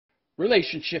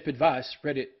relationship advice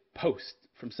Reddit post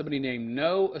from somebody named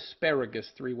No Asparagus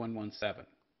 3117.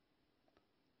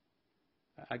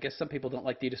 I guess some people don't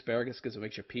like to eat asparagus because it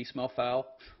makes your pee smell foul.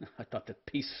 I thought that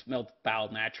pee smelled foul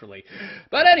naturally.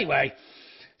 But anyway,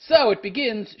 so it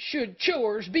begins, should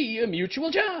chores be a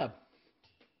mutual job?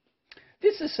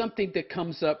 This is something that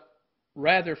comes up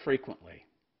rather frequently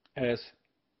as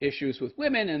issues with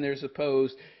women and their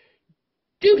supposed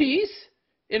duties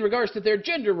in regards to their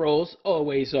gender roles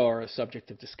always are a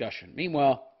subject of discussion.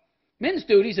 Meanwhile, men's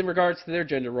duties in regards to their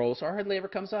gender roles hardly ever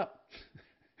comes up.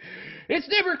 It's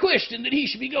never questioned that he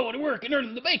should be going to work and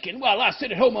earning the bacon while I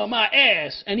sit at home on my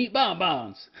ass and eat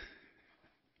bonbons.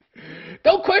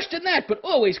 Don't question that, but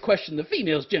always question the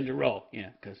female's gender role. Yeah,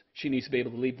 because she needs to be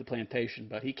able to leave the plantation,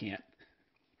 but he can't.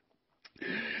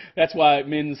 That's why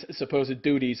men's supposed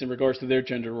duties in regards to their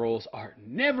gender roles are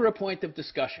never a point of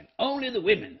discussion. Only the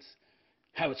women's.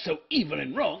 How it's so evil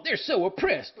and wrong. They're so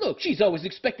oppressed. Look, she's always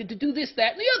expected to do this,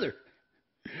 that, and the other.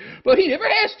 But he never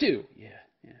has to. Yeah,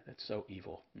 that's so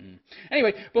evil.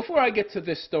 Anyway, before I get to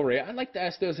this story, I'd like to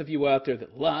ask those of you out there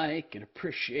that like and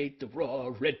appreciate the raw,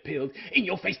 red-pilled,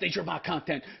 in-your-face nature of my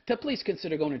content to please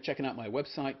consider going and checking out my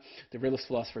website,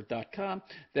 therealistphilosopher.com.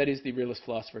 That is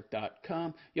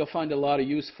therealistphilosopher.com. You'll find a lot of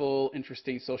useful,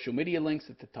 interesting social media links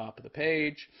at the top of the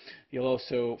page. You'll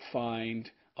also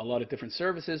find a lot of different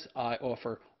services I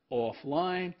offer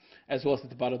offline, as well as at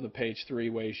the bottom of the page, 3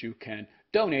 ways you can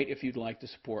donate if you'd like to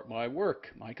support my work,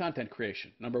 my content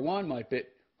creation. Number 1, my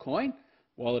Bitcoin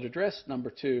wallet address. Number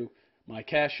 2, my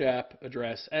Cash App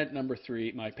address. And number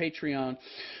 3, my Patreon,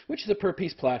 which is a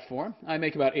per-piece platform. I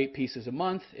make about 8 pieces a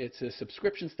month. It's a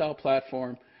subscription-style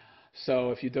platform.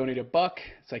 So if you donate $1,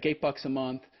 it's like $8 a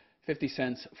month. 50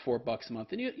 cents, $4 a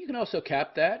month. And you can also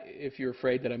cap that if you're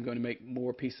afraid that I'm going to make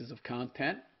more pieces of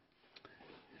content,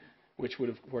 which would,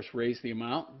 of course, raise the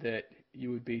amount that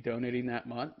you would be donating that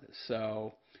month.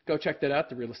 So go check that out,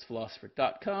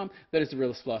 therealistphilosopher.com. That is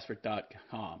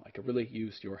therealistphilosopher.com. I could really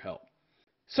use your help.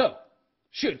 So,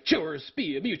 should chores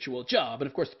be a mutual job? And,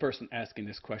 of course, the person asking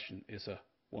this question is a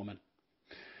woman.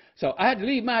 So I had to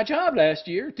leave my job last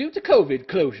year due to COVID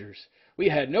closures. We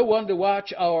had no one to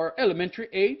watch our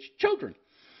elementary-age children.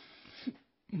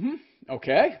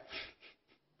 Okay.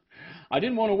 I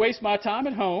didn't want to waste my time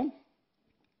at home,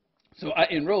 so I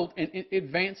enrolled in an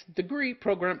advanced degree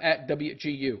program at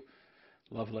WGU.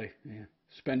 Lovely. Yeah.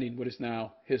 Spending what is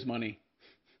now his money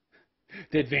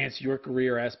to advance your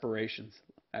career aspirations.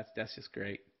 That's just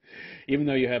great. Even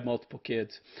though you have multiple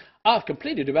kids. I've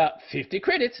completed about 50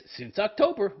 credits since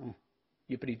October.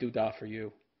 Yippity-doo-dah for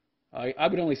you. I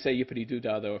would only say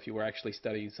yippity-doo-dah, though, if you were actually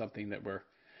studying something that were,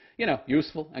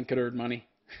 useful and could earn money.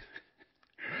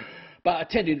 By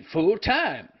attending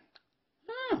full-time.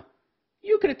 Oh,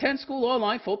 you could attend school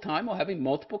online full-time while having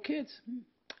multiple kids.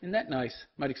 Isn't that nice?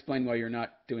 Might explain why you're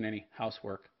not doing any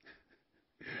housework.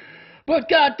 But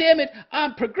God damn it,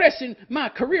 I'm progressing my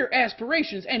career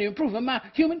aspirations and improving my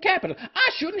human capital. I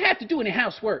shouldn't have to do any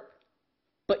housework.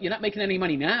 But you're not making any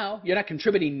money now. You're not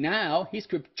contributing now. He's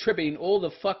contributing all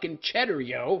the fucking cheddar,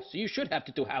 yo. So you should have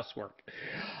to do housework.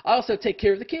 I also take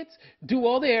care of the kids, do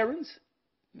all the errands,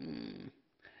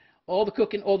 all the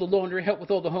cooking, all the laundry, help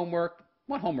with all the homework.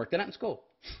 What homework? They're not in school.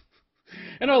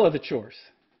 And all other chores.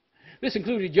 This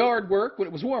included yard work when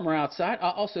it was warmer outside.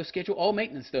 I also schedule all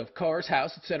maintenance stuff, cars,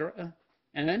 house, etc.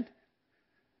 And,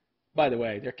 by the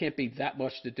way, there can't be that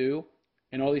much to do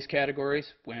in all these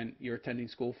categories when you're attending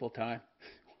school full-time.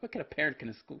 What kind of parent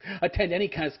can attend any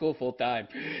kind of school full-time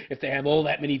if they have all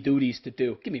that many duties to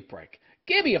do? Give me a break.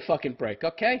 Give me a fucking break,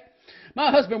 okay? My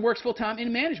husband works full-time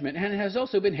in management and has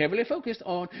also been heavily focused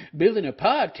on building a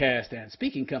podcast and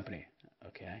speaking company.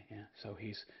 Okay, yeah, so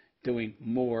he's doing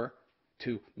more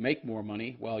to make more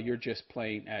money while you're just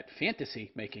playing at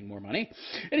fantasy making more money.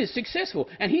 It is successful,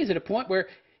 and he's at a point where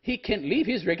he can leave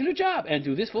his regular job and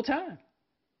do this full-time.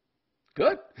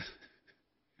 Good.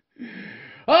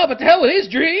 Oh, but the hell with his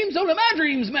dreams. Only my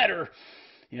dreams matter.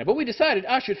 Yeah, but we decided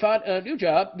I should find a new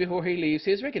job before he leaves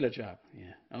his regular job.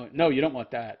 Yeah. Oh, no, you don't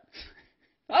want that.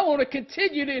 I want to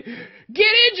continue to get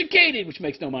educated, which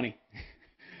makes no money.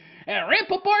 And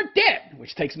ramp up our debt,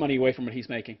 which takes money away from what he's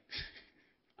making.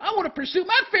 I want to pursue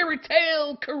my fairy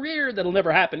tale career that'll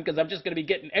never happen because I'm just going to be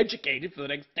getting educated for the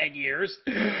next 10 years.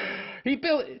 He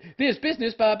built this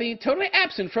business by being totally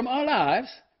absent from our lives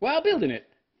while building it.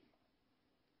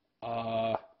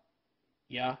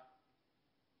 Yeah.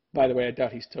 By the way, I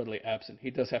doubt he's totally absent.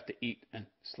 He does have to eat and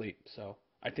sleep, so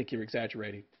I think you're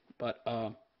exaggerating. But,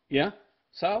 yeah.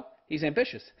 So, He's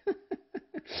ambitious.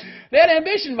 That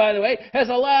ambition, by the way, has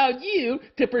allowed you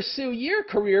to pursue your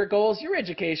career goals, your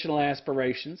educational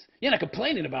aspirations. You're not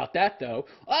complaining about that, though.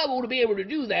 I want to be able to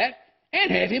do that and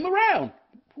have him around.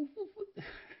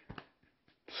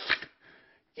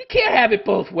 You can't have it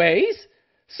both ways.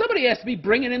 Somebody has to be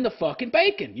bringing in the fucking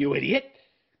bacon, you idiot.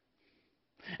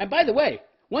 And by the way,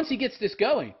 once he gets this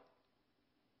going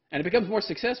and it becomes more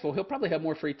successful, he'll probably have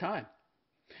more free time.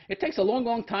 It takes a long,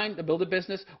 long time to build a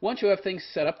business. Once you have things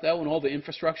set up, though, and all the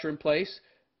infrastructure in place,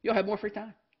 you'll have more free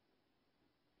time.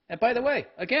 And by the way,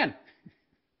 again,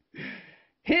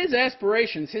 his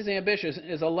aspirations, his ambitions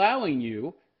is allowing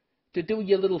you to do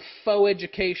your little faux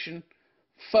education,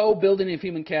 faux building of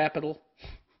human capital,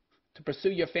 to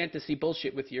pursue your fantasy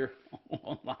bullshit with your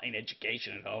online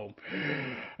education at home.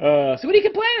 So what are you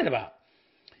complaining about?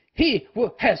 He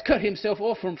has cut himself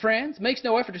off from friends, makes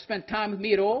no effort to spend time with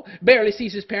me at all, barely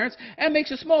sees his parents, and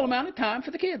makes a small amount of time for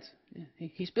the kids.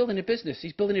 He's building a business.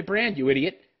 He's building a brand, you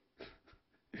idiot,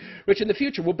 which in the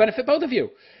future will benefit both of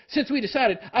you. Since we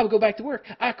decided I would go back to work,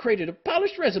 I created a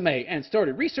polished resume and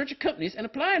started researching companies and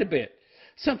applying a bit.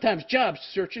 Sometimes job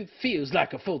searching feels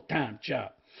like a full-time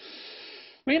job.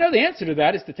 Well, you know, the answer to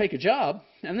that is to take a job,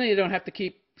 and then you don't have to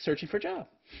keep searching for a job.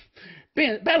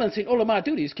 Balancing all of my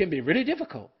duties can be really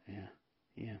difficult.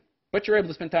 Yeah. But you're able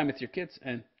to spend time with your kids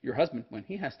and your husband when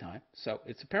he has time. So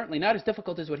it's apparently not as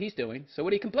difficult as what he's doing. So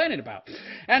what are you complaining about?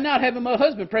 And not having my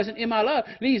husband present in my life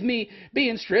leaves me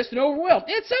being stressed and overwhelmed.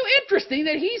 It's so interesting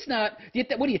that he's not.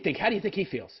 What do you think? How do you think he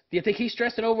feels? Do you think he's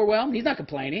stressed and overwhelmed? He's not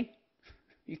complaining.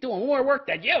 He's doing more work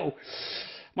than you.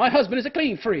 My husband is a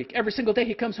clean freak. Every single day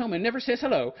he comes home and never says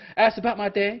hello, asks about my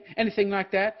day, anything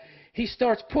like that. He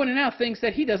starts pointing out things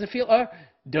that he doesn't feel are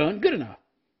done good enough.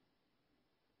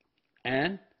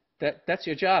 And that's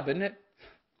your job, isn't it?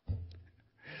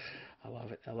 I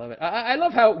love it. I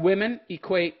love how women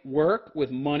equate work with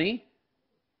money,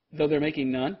 though they're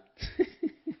making none.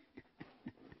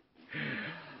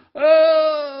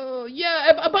 Oh,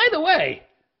 yeah. By the way,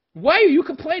 why are you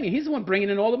complaining? He's the one bringing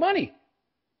in all the money.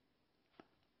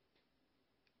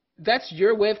 That's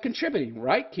your way of contributing,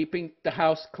 right? Keeping the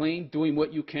house clean, doing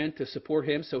what you can to support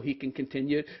him so he can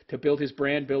continue to build his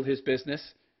brand, build his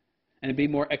business, and be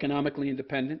more economically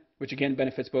independent, which again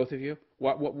benefits both of you.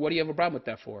 What do you have a problem with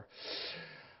that for?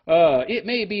 It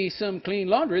may be some clean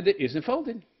laundry that isn't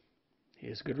folded.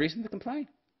 Here's a good reason to complain.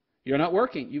 You're not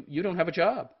working. You don't have a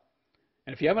job.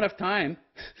 And if you have enough time,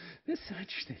 this is so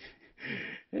interesting.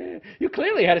 You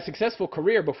clearly had a successful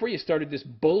career before you started this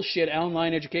bullshit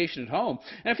online education at home.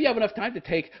 And if you have enough time to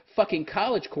take fucking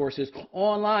college courses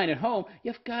online at home,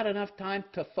 you've got enough time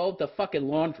to fold the fucking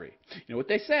laundry. You know what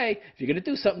they say? If you're going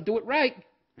to do something, do it right.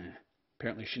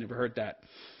 Apparently she never heard that.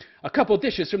 A couple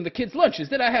dishes from the kids' lunches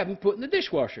that I haven't put in the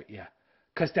dishwasher. Yeah,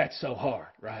 because that's so hard,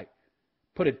 right?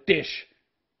 Put a dish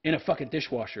in a fucking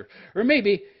dishwasher. Or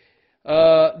maybe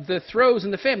the throws in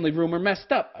the family room are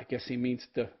messed up. I guess she means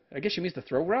the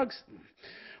throw rugs.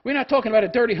 We're not talking about a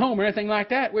dirty home or anything like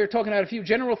that. We're talking about a few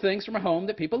general things from a home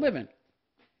that people live in.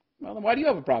 Well, then why do you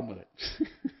have a problem with it?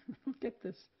 Get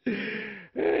this.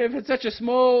 If it's such a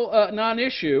small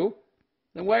non-issue,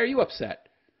 then why are you upset?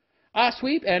 I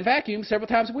sweep and vacuum several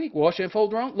times a week, wash and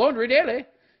fold laundry daily.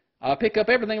 I pick up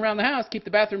everything around the house, keep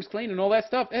the bathrooms clean and all that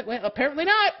stuff. Well, apparently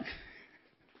not.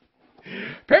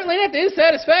 Apparently not to his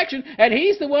satisfaction, and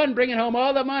he's the one bringing home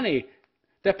all the money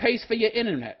that pays for your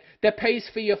internet, that pays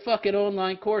for your fucking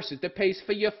online courses, that pays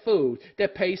for your food,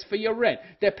 that pays for your rent,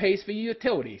 that pays for your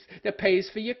utilities, that pays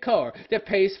for your car, that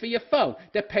pays for your phone,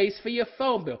 that pays for your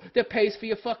phone bill, that pays for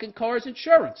your fucking car's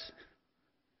insurance.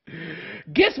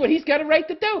 Guess what he's got a right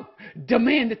to do?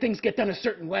 Demand that things get done a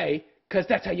certain way, because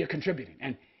that's how you're contributing.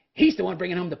 And he's the one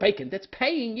bringing home the bacon that's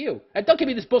paying you. And don't give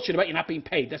me this bullshit about you not being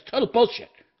paid. That's total bullshit.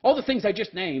 All the things I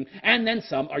just named, and then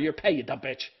some, are your pay, you dumb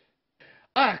bitch.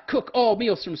 I cook all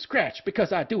meals from scratch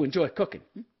because I do enjoy cooking.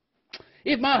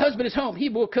 If my husband is home, he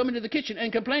will come into the kitchen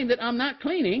and complain that I'm not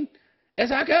cleaning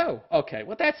as I go. Okay,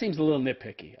 well, that seems a little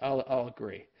nitpicky. I'll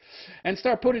agree. And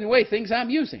start putting away things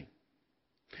I'm using.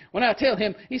 When I tell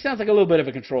him, he sounds like a little bit of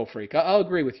a control freak. I'll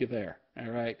agree with you there,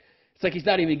 all right? It's like he's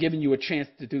not even giving you a chance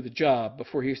to do the job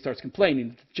before he starts complaining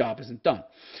that the job isn't done.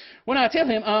 When I tell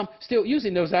him I'm still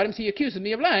using those items, he accuses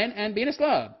me of lying and being a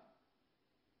slob.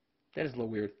 That is a little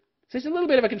weird. So he's a little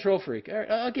bit of a control freak. All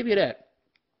right, I'll give you that.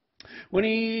 When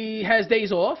he has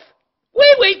days off,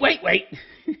 wait.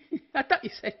 I thought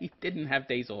you said he didn't have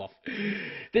days off.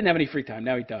 Didn't have any free time.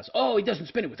 Now he does. Oh, he doesn't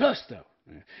spend it with us, though.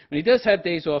 When he does have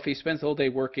days off, he spends the whole day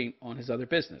working on his other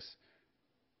business.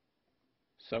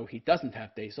 So he doesn't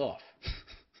have days off.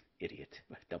 Idiot.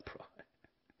 Dumb pro.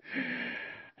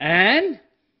 And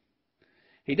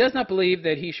He does not believe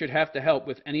that he should have to help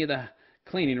with any of the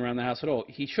cleaning around the house at all.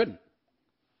 He shouldn't.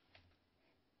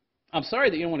 I'm sorry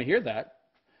that you don't want to hear that.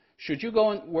 Should you go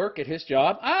and work at his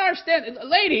job? I understand.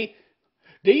 Lady,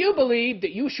 do you believe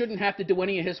that you shouldn't have to do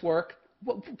any of his work?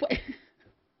 Everything,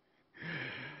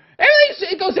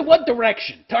 it goes in one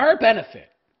direction, to her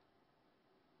benefit.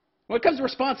 When it comes to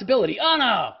responsibility, oh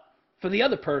no, for the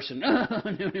other person. Oh,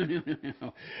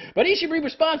 no. But he should be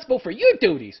responsible for your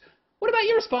duties. What about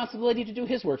your responsibility to do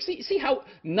his work? See how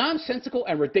nonsensical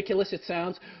and ridiculous it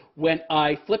sounds when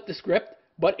I flip the script,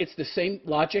 but it's the same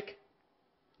logic?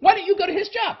 Why don't you go to his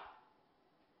job?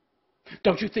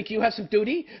 Don't you think you have some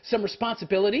duty, some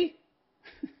responsibility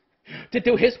to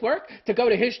do his work, to go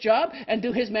to his job and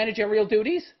do his managerial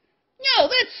duties? No,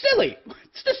 that's silly.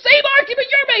 It's the same argument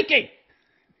you're making.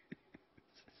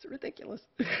 It's ridiculous.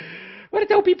 What a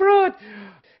dopey broad.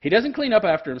 He doesn't clean up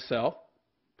after himself,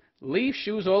 leaves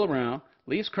shoes all around,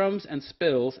 leaves crumbs and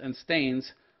spills and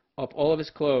stains up all of his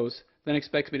clothes, then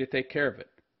expects me to take care of it.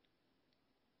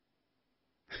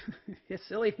 Yeah,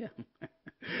 silly him.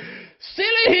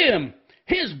 Silly him!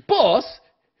 His boss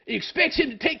expects him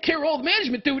to take care of all the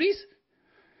management duties.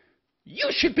 You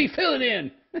should be filling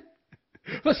in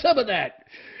for some of that.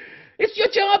 It's your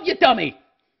job, you dummy.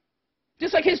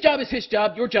 Just like his job is his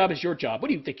job, your job is your job. What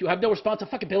do you think? You have no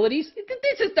responsibilities?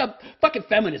 This is the fucking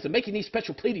feminism making these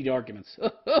special pleading arguments.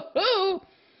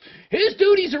 His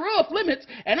duties are off limits,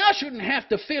 and I shouldn't have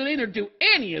to fill in or do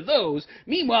any of those.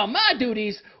 Meanwhile, my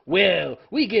duties, well,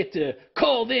 we get to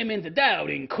call them into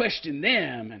doubt and question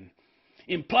them and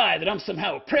imply that I'm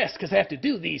somehow oppressed because I have to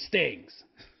do these things.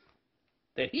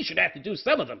 That he should have to do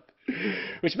some of them,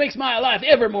 which makes my life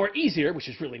ever more easier, which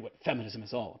is really what feminism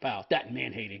is all about, that and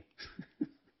man-hating.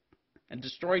 And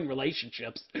destroying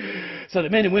relationships so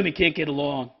that men and women can't get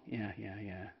along. Yeah.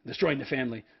 Destroying the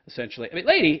family, essentially. I mean,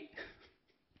 lady...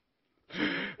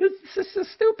 This is so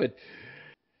stupid.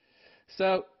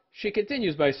 So she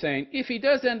continues by saying, if he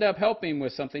does end up helping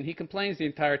with something, he complains the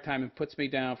entire time and puts me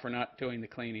down for not doing the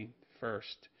cleaning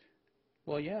first.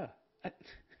 Well, yeah,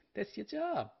 that's your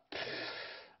job.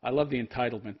 I love the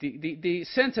entitlement, the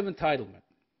sense of entitlement.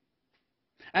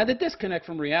 And the disconnect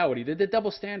from reality, the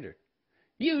double standard.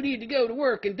 You need to go to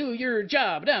work and do your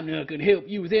job, and I'm not going to help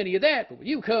you with any of that, but when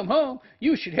you come home,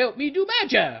 you should help me do my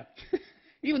job.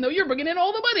 Even though you're bringing in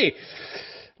all the money.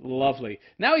 Lovely.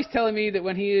 Now he's telling me that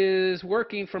when he is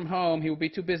working from home, he will be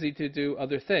too busy to do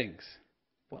other things.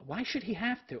 Well, why should he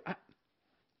have to?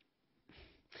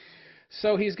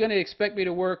 So he's going to expect me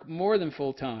to work more than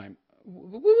full time.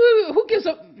 Who gives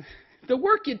up? The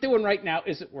work you're doing right now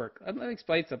isn't work. Let me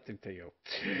explain something to you.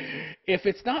 If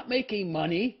it's not making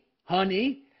money,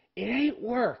 honey, it ain't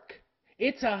work.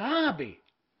 It's a hobby.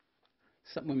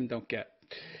 Some women don't get.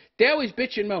 They always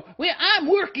bitch and moan. Well, I'm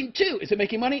working too. Is it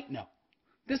making money? No.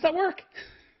 Does that work?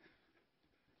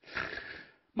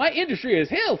 My industry is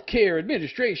healthcare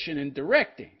administration and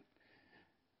directing.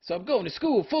 So I'm going to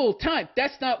school full time.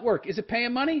 That's not work. Is it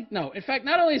paying money? No. In fact,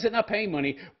 not only is it not paying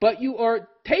money, but you are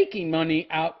taking money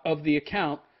out of the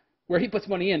account where he puts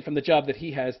money in from the job that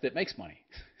he has that makes money.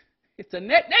 It's a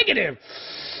net negative.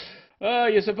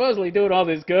 You're supposedly doing all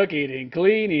this cooking and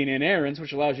cleaning and errands,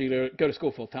 which allows you to go to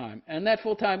school full-time. And that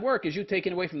full-time work is you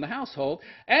taking away from the household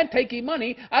and taking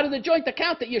money out of the joint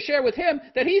account that you share with him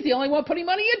that he's the only one putting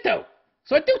money into.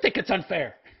 So I do think it's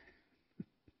unfair.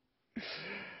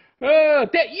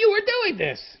 That you are doing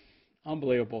this.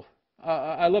 Unbelievable.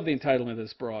 I love the entitlement of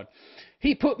this broad.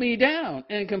 He put me down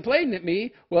and complained at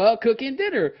me while cooking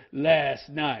dinner last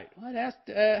night. Well,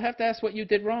 I have to ask what you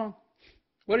did wrong.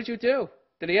 What did you do?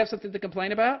 Did he have something to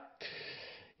complain about?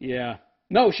 Yeah.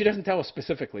 No, she doesn't tell us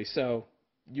specifically, so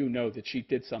you know that she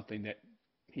did something that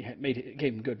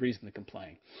gave him good reason to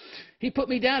complain. He put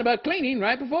me down about cleaning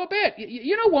right before bed.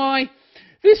 You know why?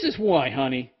 This is why,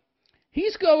 honey.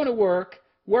 He's going to work,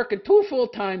 working 2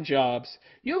 full-time jobs.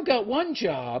 You've got 1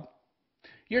 job.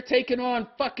 You're taking on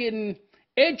fucking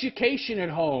education at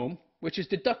home, which is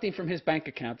deducting from his bank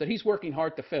account that he's working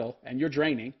hard to fill, and you're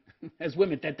draining, as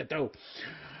women tend to do.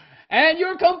 And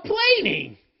you're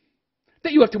complaining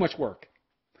that you have too much work.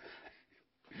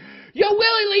 You're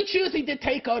willingly choosing to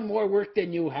take on more work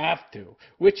than you have to,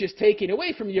 which is taking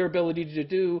away from your ability to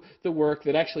do the work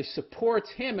that actually supports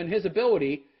him and his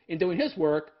ability in doing his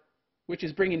work, which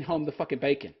is bringing home the fucking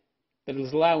bacon. That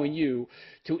is allowing you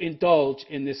to indulge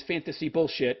in this fantasy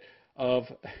bullshit of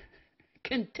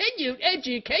continued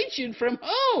education from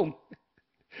home.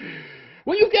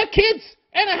 When you've got kids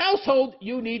and a household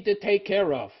you need to take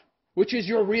care of, which is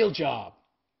your real job.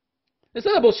 This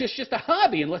other bullshit's just a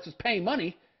hobby unless it's paying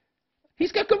money.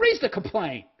 He's got good reason to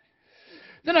complain.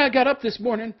 Then I got up this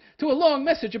morning to a long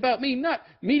message about me not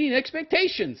meeting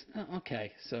expectations.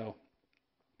 Okay, so,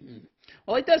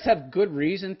 well, he does have good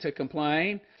reason to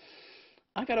complain.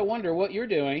 I got to wonder what you're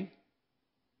doing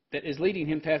that is leading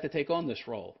him to have to take on this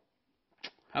role.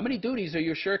 How many duties are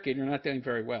you shirking? You're not doing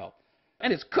very well.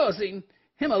 And it's causing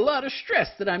him a lot of stress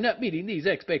that I'm not meeting these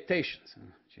expectations.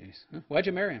 Jeez. Why'd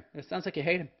you marry him? It sounds like you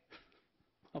hate him.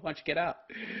 Why don't you get out?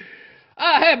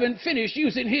 I haven't finished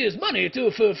using his money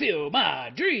to fulfill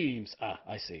my dreams.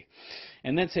 I see.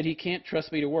 And then said he can't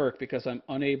trust me to work because I'm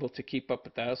unable to keep up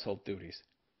with the household duties.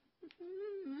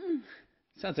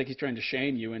 Sounds like he's trying to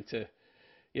shame you into,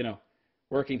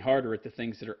 working harder at the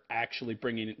things that are actually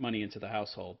bringing money into the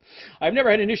household. I've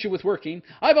never had an issue with working.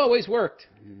 I've always worked.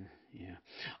 Yeah.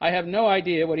 I have no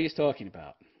idea what he's talking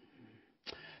about.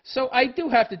 So I do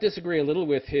have to disagree a little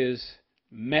with his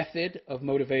method of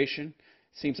motivation.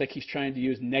 Seems like he's trying to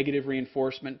use negative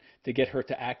reinforcement to get her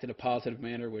to act in a positive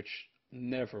manner, which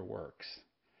never works.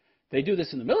 They do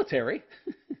this in the military.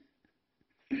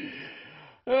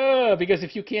 Because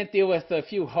if you can't deal with a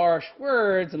few harsh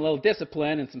words and a little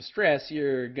discipline and some stress,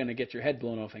 you're going to get your head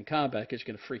blown off in combat because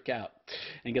you're going to freak out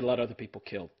and get a lot of other people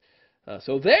killed.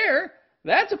 So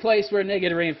that's a place where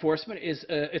negative reinforcement is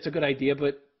it's a good idea,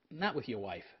 but not with your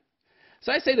wife.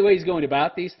 So I say the way he's going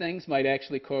about these things might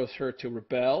actually cause her to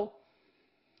rebel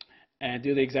and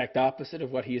do the exact opposite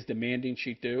of what he is demanding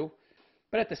she do.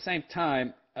 But at the same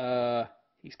time,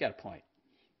 he's got a point.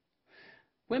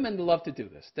 Women love to do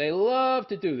this. They love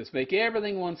to do this. Make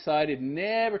everything one-sided.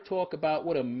 Never talk about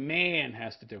what a man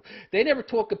has to do. They never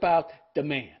talk about the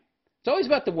man. It's always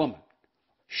about the woman.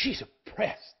 She's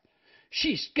oppressed.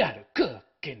 She's got to cook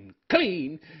and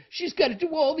clean. She's got to do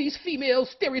all these female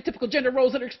stereotypical gender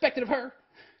roles that are expected of her.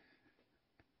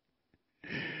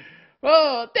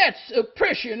 Oh, that's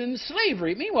oppression and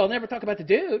slavery. Meanwhile, never talk about the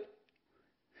dude.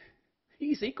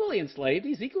 He's equally enslaved.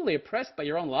 He's equally oppressed by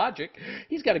your own logic.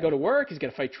 He's got to go to work. He's got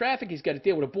to fight traffic. He's got to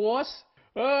deal with a boss.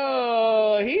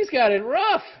 Oh, he's got it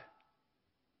rough.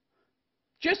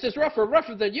 Just as rough or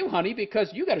rougher than you, honey, because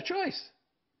you got a choice.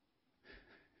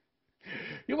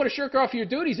 You want to shirk off your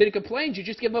duties and he complains, you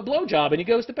just give him a blowjob and he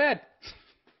goes to bed.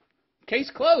 Case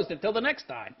closed until the next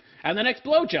time. And the next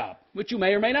blowjob, which you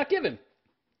may or may not give him.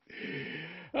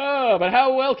 Oh, but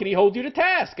how well can he hold you to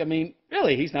task? I mean,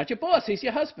 really, he's not your boss. He's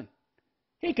your husband.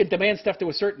 He can demand stuff to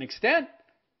a certain extent.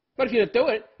 But if you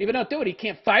don't do it, he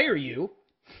can't fire you.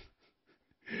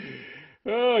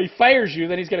 Oh, he fires you,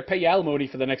 then he's got to pay you alimony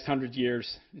for the next 100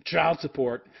 years. Child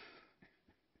support.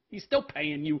 He's still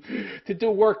paying you to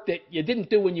do work that you didn't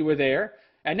do when you were there.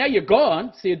 And now you're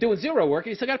gone, so you're doing zero work,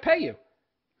 and he's still got to pay you.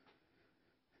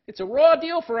 It's a raw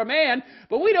deal for a man,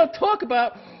 but we don't talk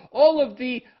about all of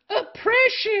the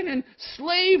oppression and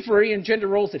slavery and gender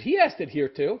roles that he has to adhere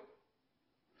to.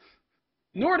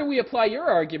 Nor do we apply your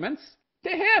arguments to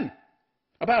him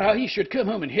about how he should come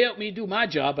home and help me do my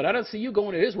job, but I don't see you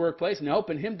going to his workplace and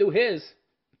helping him do his.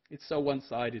 It's so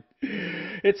one-sided.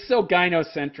 It's so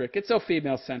gynocentric. It's so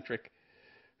female-centric.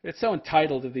 It's so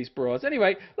entitled to these broads.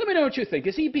 Anyway, let me know what you think.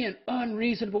 Is he being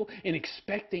unreasonable in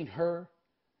expecting her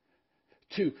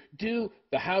to do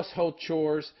the household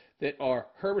chores that are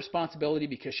her responsibility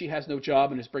because she has no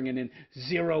job and is bringing in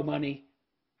zero money?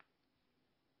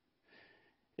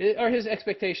 Are his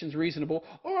expectations reasonable,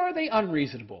 or are they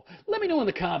unreasonable? Let me know in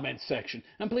the comments section.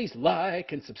 And please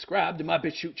like and subscribe to my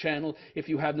BitChute channel if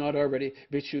you have not already,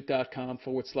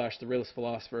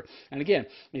 bitchute.com/TheRealistPhilosopher. And again,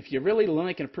 if you really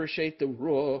like and appreciate the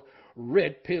raw,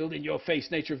 red-pilled, in-your-face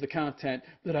nature of the content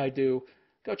that I do,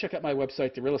 go check out my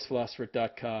website,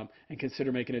 TheRealistPhilosopher.com, and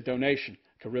consider making a donation.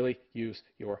 I could really use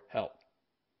your help.